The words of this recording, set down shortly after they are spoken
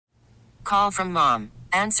Call from mom.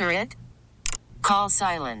 Answer it. Call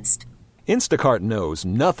silenced. Instacart knows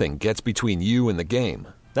nothing gets between you and the game.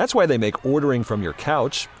 That's why they make ordering from your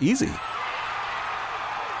couch easy.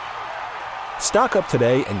 Stock up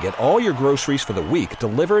today and get all your groceries for the week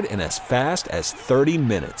delivered in as fast as 30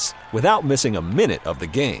 minutes without missing a minute of the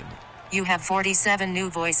game. You have 47 new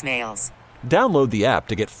voicemails. Download the app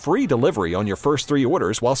to get free delivery on your first 3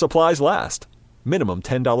 orders while supplies last. Minimum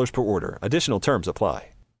 $10 per order. Additional terms apply.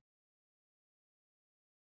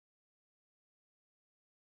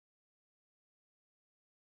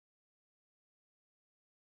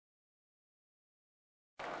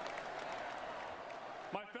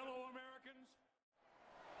 My fellow Americans,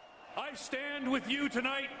 I stand with you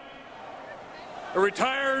tonight, a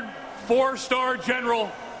retired 4-star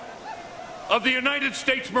general of the United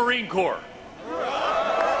States Marine Corps.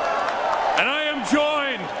 And I am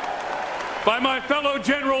joined by my fellow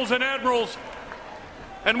generals and admirals,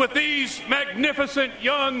 and with these magnificent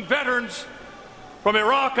young veterans from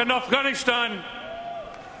Iraq and Afghanistan.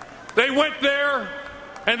 They went there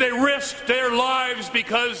and they risked their lives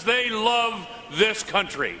because they love this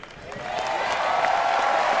country.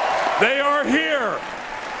 They are here.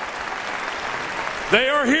 They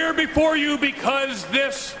are here before you because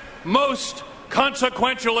this most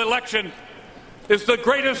consequential election is the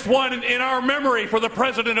greatest one in our memory for the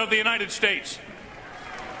President of the United States.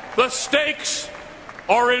 The stakes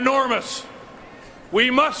are enormous.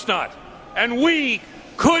 We must not, and we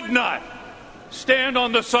could not, stand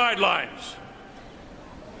on the sidelines.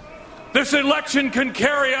 This election can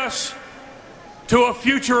carry us to a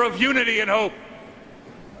future of unity and hope,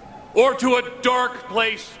 or to a dark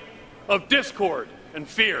place of discord and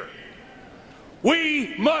fear.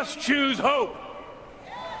 We must choose hope.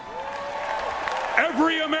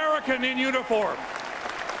 Every American in uniform,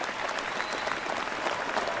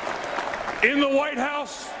 in the White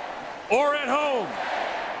House or at home,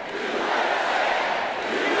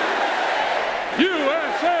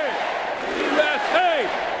 USA! USA!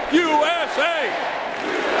 USA!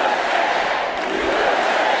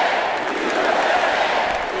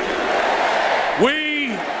 We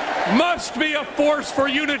must be a force for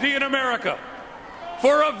unity in America,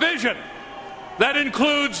 for a vision that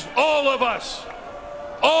includes all of us,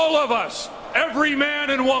 every man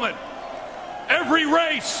and woman, every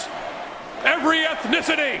race, every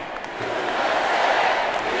ethnicity.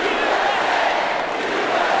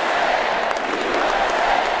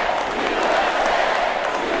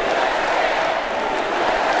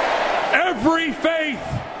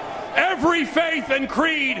 Every faith and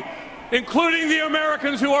creed, including the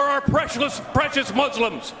Americans who are our precious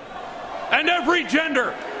Muslims, and every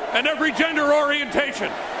gender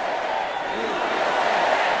orientation.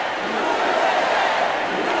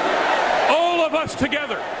 All of us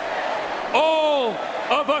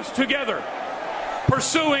together,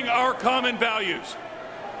 pursuing our common values.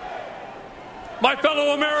 My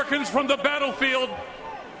fellow Americans, from the battlefield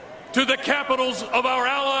to the capitals of our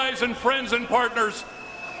allies and friends and partners,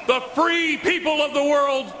 the free people of the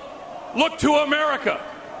world look to America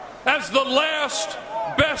as the last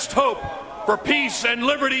best hope for peace and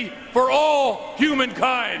liberty for all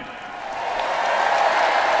humankind.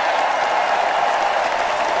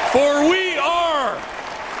 For we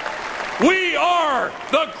are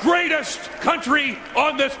the greatest country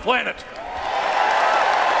on this planet.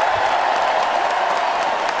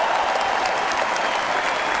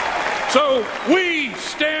 So we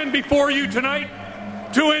stand before you tonight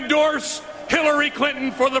to endorse Hillary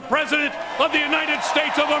Clinton for the President of the United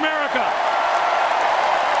States of America.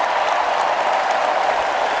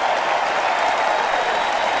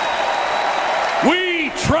 We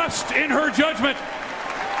trust in her judgment.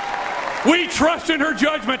 We trust in her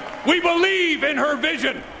judgment. We believe in her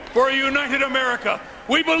vision for a united America.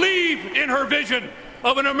 We believe in her vision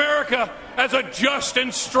of an America as a just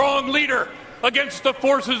and strong leader against the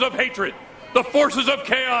forces of hatred, the forces of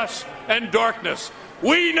chaos and darkness.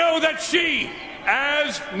 We know that she,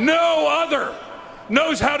 as no other,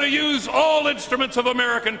 knows how to use all instruments of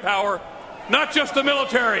American power, not just the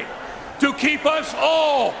military, to keep us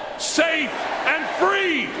all safe and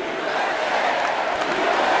free.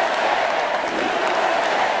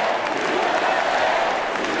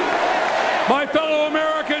 My fellow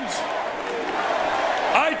Americans,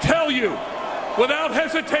 I tell you, without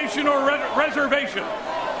hesitation or reservation,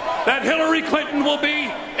 that Hillary Clinton will be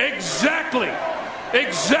exactly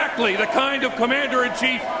the kind of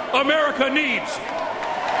commander-in-chief America needs.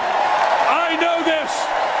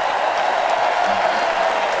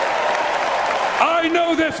 I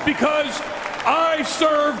know this because I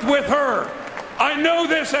served with her. I know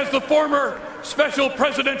this as the former special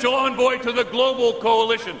presidential envoy to the Global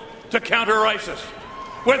Coalition to counter ISIS.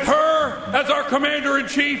 With her as our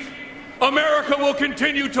commander-in-chief, America will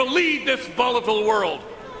continue to lead this volatile world.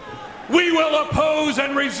 We will oppose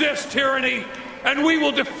and resist tyranny, and we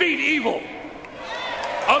will defeat evil.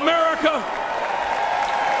 America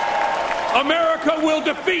will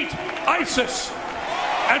defeat ISIS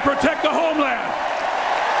and protect the homeland.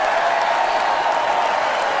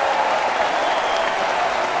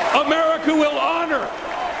 America will honor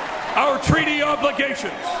our treaty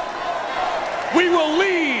obligations. We will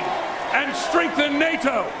lead and strengthen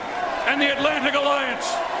NATO and the Atlantic Alliance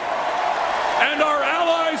and our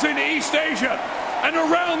allies in East Asia and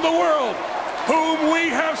around the world, whom we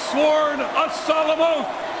have sworn a solemn oath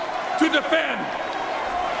to defend.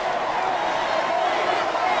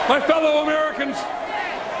 My fellow Americans,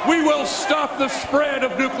 we will stop the spread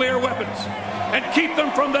of nuclear weapons and keep them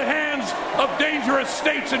from the hands of dangerous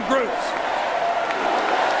states and groups.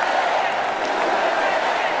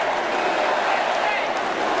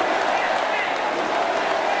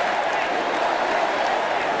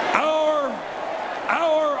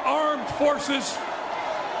 Our armed forces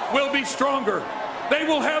will be stronger. They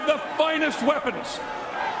will have the finest weapons,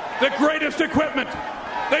 the greatest equipment.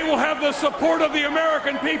 They will have the support of the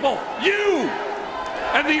American people. You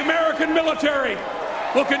and the American military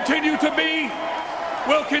will continue to be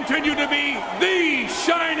the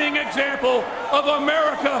shining example of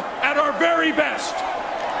America at our very best.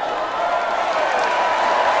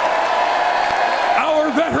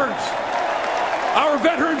 Our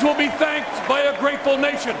veterans will be thanked by a grateful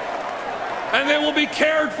nation, and they will be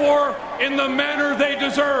cared for in the manner they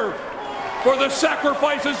deserve for the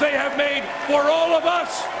sacrifices they have made for all of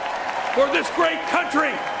us, for this great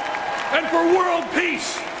country, and for world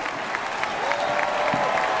peace.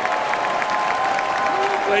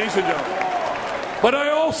 Ladies and gentlemen, but I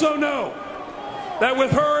also know that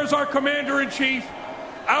with her as our commander-in-chief,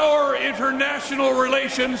 our international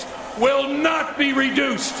relations will not be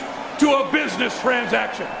reduced to a business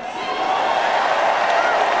transaction.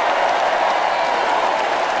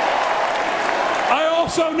 I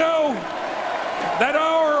also know that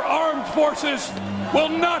our armed forces will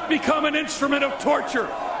not become an instrument of torture,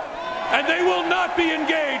 and they will not be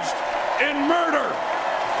engaged in murder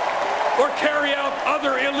or carry out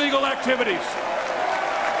other illegal activities.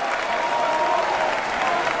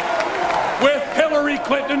 With Hillary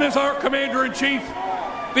Clinton as our commander-in-chief,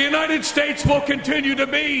 the United States will continue to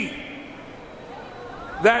be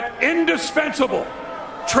that indispensable,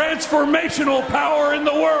 transformational power in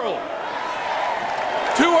the world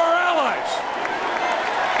to our allies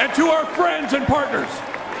and to our friends and partners.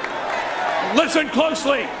 Listen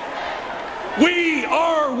closely. We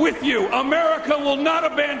are with you. America will not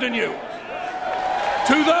abandon you.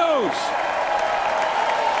 To those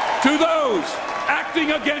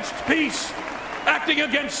acting against peace, acting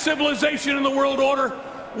against civilization and the world order,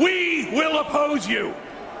 we will oppose you.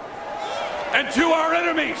 And to our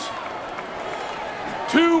enemies,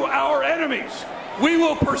 we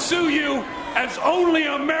will pursue you as only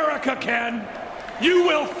America can. You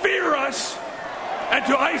will fear us, and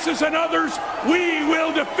to ISIS and others, we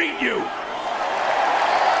will defeat you.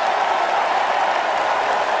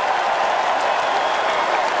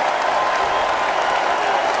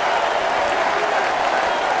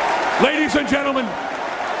 Ladies and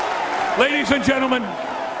gentlemen,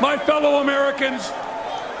 my fellow Americans,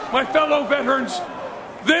 my fellow veterans,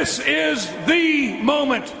 this is the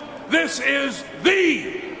moment. This is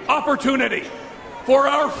the opportunity for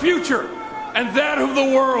our future and that of the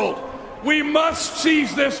world. We must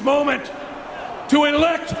seize this moment to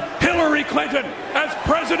elect Hillary Clinton as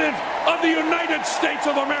President of the United States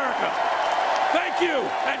of America. Thank you,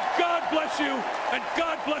 and God bless you, and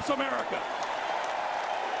God bless America.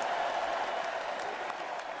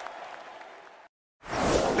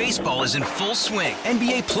 Baseball is in full swing.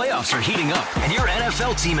 NBA playoffs are heating up, and your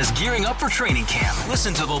NFL team is gearing up for training camp.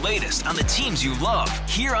 Listen to the latest on the teams you love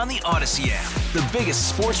here on the Odyssey app. The biggest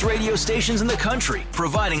sports radio stations in the country,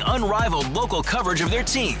 providing unrivaled local coverage of their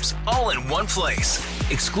teams, all in one place.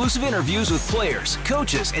 Exclusive interviews with players,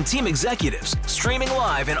 coaches, and team executives, streaming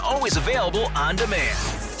live and always available on demand.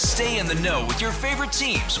 Stay in the know with your favorite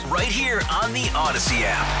teams right here on the Odyssey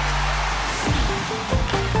app.